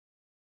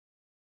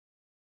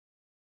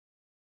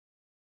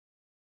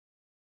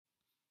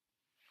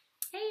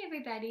Hey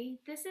everybody,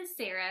 this is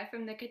Sarah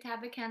from the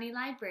Catawba County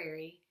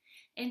Library,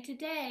 and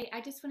today I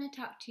just want to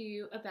talk to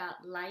you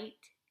about light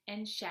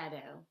and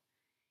shadow.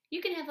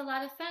 You can have a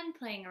lot of fun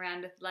playing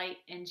around with light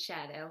and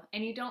shadow,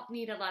 and you don't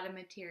need a lot of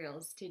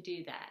materials to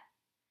do that.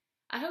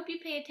 I hope you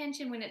pay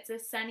attention when it's a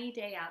sunny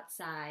day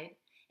outside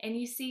and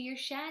you see your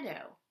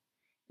shadow.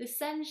 The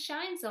sun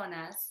shines on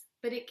us,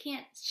 but it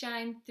can't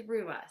shine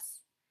through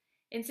us.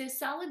 And so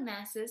solid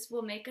masses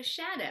will make a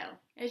shadow.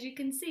 As you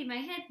can see, my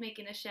head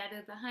making a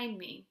shadow behind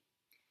me.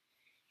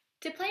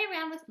 To play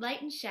around with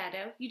light and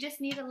shadow, you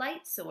just need a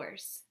light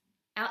source.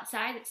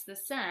 Outside, it's the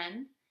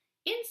sun.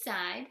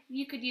 Inside,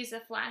 you could use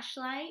a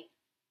flashlight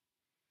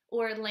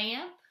or a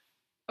lamp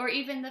or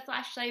even the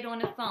flashlight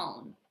on a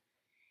phone.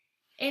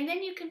 And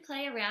then you can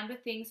play around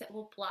with things that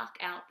will block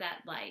out that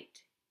light.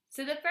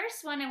 So the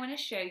first one I want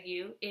to show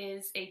you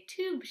is a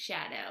tube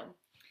shadow.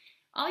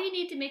 All you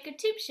need to make a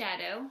tube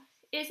shadow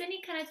is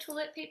any kind of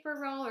toilet paper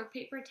roll or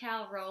paper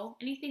towel roll,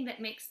 anything that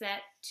makes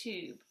that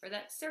tube or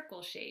that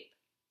circle shape.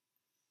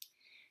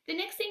 The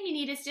next thing you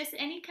need is just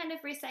any kind of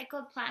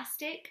recycled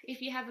plastic.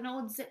 If you have an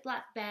old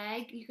Ziploc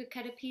bag, you could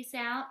cut a piece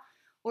out,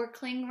 or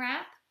cling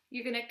wrap.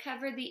 You're going to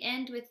cover the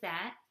end with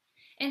that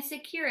and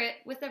secure it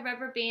with a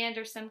rubber band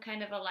or some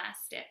kind of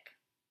elastic.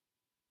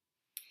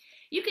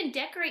 You can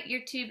decorate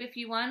your tube if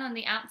you want on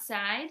the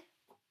outside.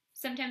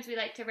 Sometimes we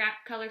like to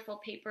wrap colorful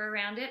paper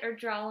around it or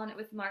draw on it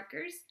with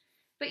markers,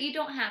 but you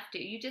don't have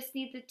to. You just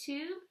need the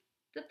tube,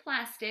 the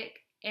plastic,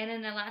 and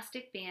an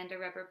elastic band or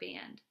rubber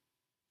band.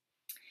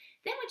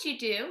 Then what you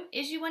do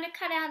is you want to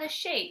cut out a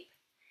shape.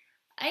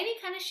 Any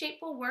kind of shape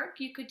will work.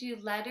 You could do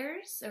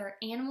letters or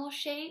animal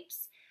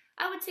shapes.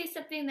 I would say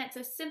something that's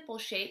a simple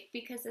shape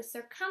because the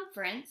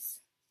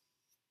circumference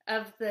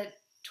of the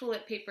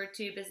toilet paper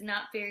tube is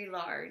not very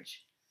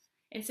large.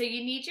 And so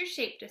you need your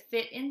shape to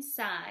fit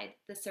inside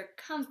the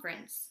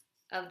circumference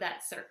of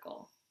that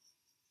circle.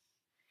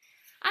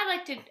 I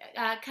like to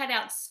cut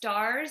out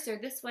stars, or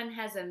this one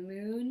has a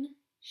moon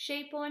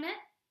shape on it.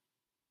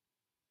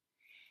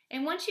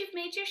 And once you've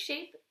made your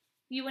shape,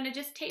 you want to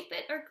just tape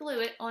it or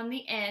glue it on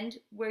the end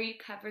where you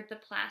covered the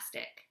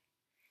plastic.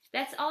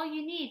 That's all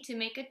you need to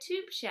make a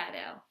tube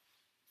shadow.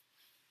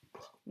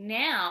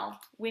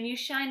 Now, when you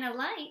shine a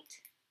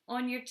light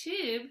on your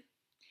tube,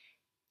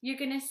 you're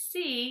going to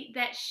see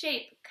that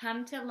shape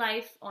come to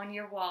life on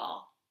your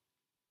wall.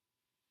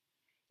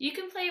 You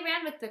can play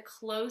around with the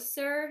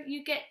closer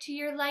you get to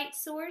your light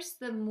source,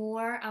 the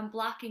more I'm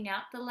blocking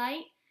out the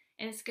light,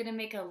 and it's going to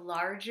make a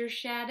larger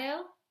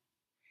shadow.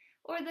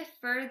 Or the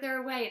further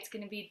away, it's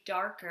going to be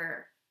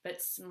darker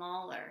but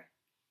smaller.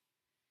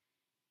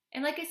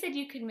 And like I said,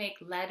 you can make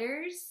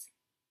letters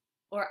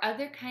or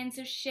other kinds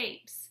of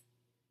shapes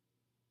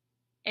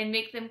and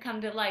make them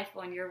come to life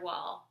on your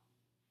wall.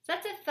 So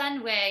that's a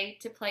fun way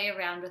to play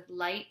around with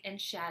light and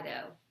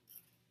shadow.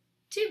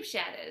 Tube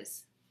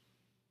shadows.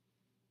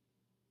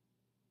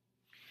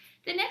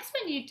 The next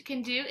one you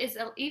can do is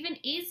even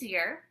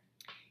easier.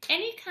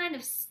 Any kind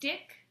of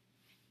stick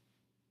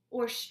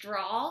or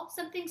straw,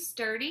 something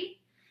sturdy,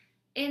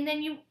 and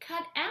then you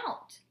cut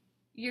out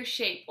your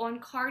shape on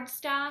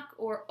cardstock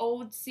or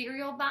old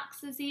cereal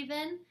boxes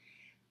even.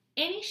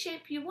 Any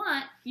shape you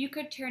want, you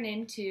could turn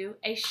into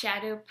a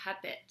shadow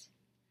puppet.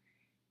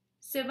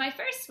 So my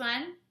first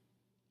one,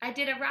 I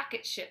did a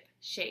rocket ship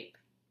shape.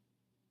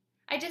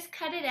 I just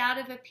cut it out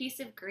of a piece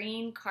of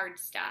green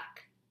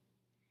cardstock.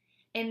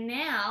 And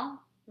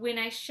now, when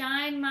I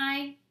shine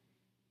my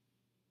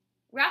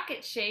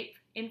rocket shape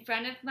in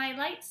front of my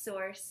light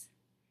source,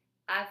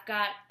 I've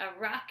got a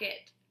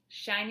rocket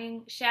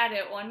shining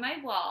shadow on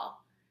my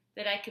wall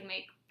that I can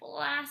make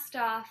blast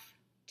off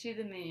to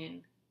the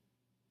moon.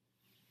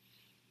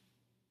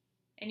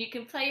 And you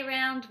can play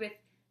around with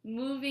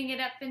moving it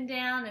up and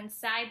down and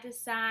side to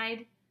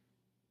side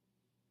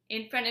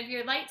in front of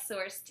your light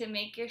source to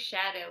make your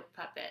shadow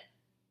puppet.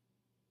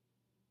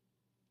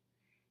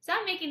 So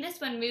I'm making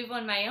this one move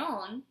on my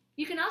own.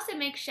 You can also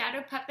make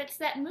shadow puppets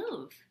that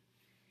move.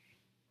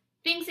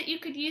 Things that you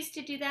could use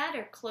to do that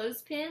are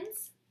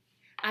clothespins.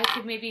 I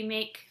could maybe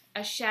make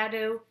a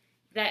shadow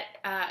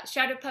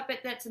puppet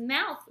that's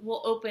mouth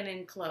will open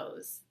and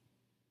close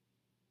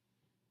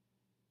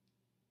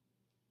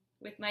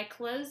with my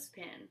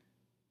clothespin.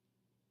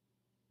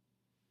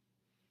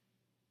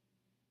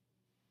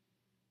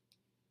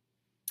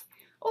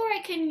 Or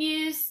I can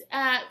use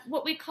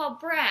what we call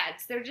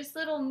brads. They're just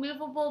little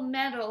movable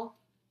metal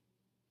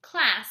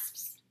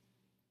clasps.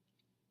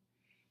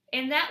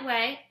 And that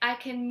way, I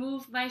can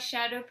move my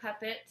shadow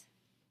puppet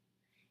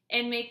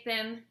and make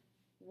them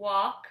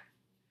walk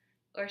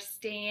or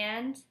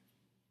stand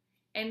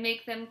and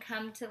make them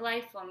come to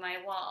life on my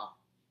wall.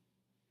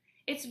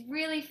 It's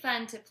really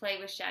fun to play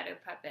with shadow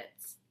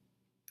puppets.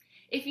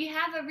 If you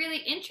have a really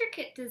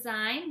intricate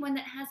design, one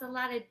that has a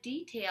lot of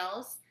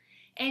details,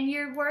 and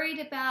you're worried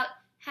about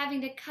having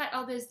to cut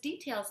all those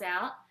details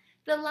out,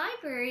 the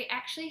library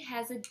actually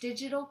has a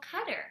digital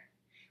cutter,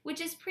 which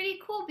is pretty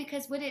cool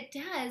because what it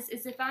does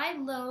is if I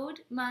load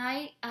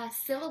my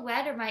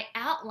silhouette or my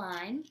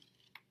outline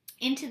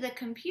into the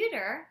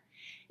computer,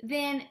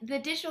 then the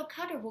digital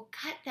cutter will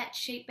cut that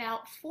shape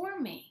out for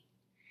me.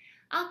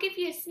 I'll give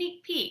you a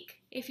sneak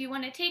peek. If you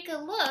want to take a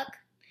look,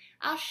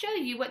 I'll show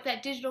you what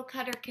that digital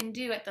cutter can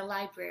do at the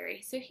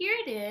library. So here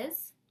it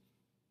is.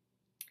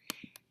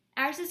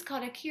 Ours is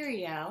called a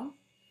Curio,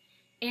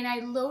 and I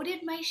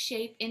loaded my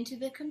shape into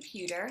the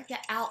computer, the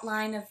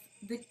outline of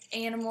the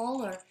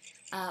animal or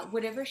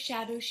whatever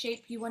shadow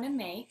shape you want to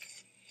make.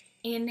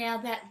 And now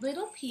that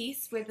little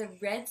piece where the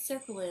red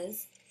circle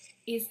is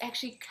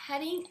actually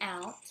cutting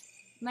out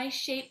my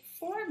shape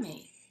for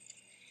me.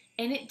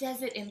 And it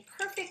does it in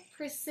perfect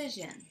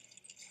precision,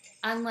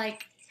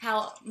 unlike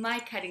how my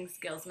cutting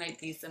skills might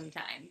be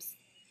sometimes.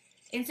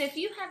 And so if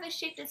you have a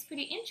shape that's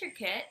pretty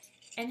intricate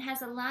and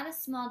has a lot of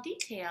small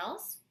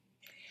details,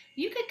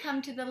 you could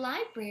come to the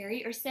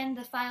library or send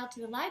the file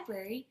to the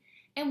library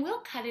and we'll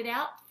cut it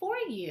out for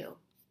you.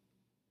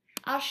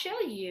 I'll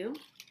show you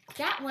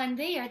that one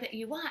there that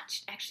you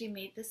watched actually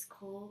made this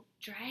cool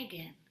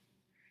dragon.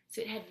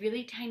 So it had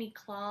really tiny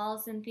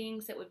claws and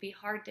things that would be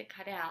hard to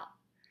cut out.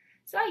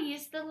 So I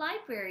used the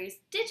library's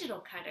digital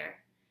cutter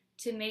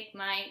to make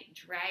my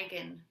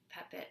dragon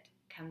puppet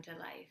come to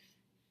life.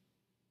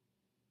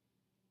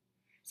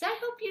 So I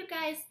hope you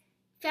guys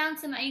found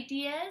some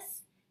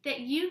ideas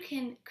that you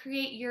can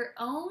create your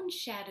own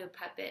shadow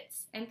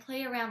puppets and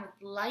play around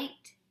with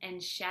light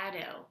and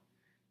shadow.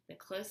 The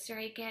closer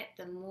I get,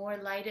 the more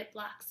light it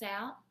blocks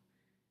out,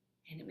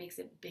 and it makes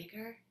it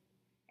bigger.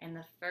 And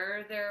the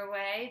further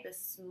away, the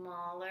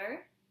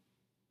smaller,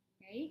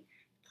 right?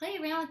 Play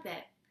around with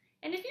it.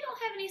 And if you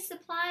don't have any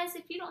supplies,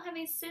 if you don't have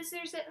any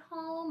scissors at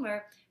home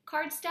or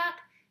cardstock,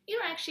 you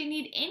don't actually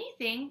need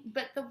anything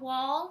but the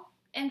wall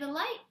and the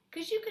light,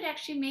 because you could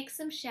actually make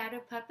some shadow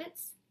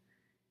puppets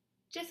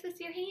just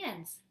with your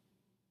hands.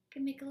 You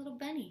can make a little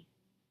bunny.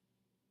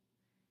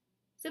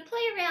 So play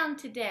around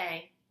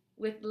today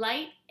with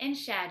light and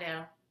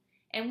shadow,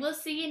 and we'll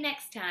see you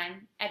next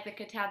time at the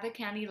Catawba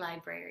County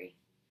Library.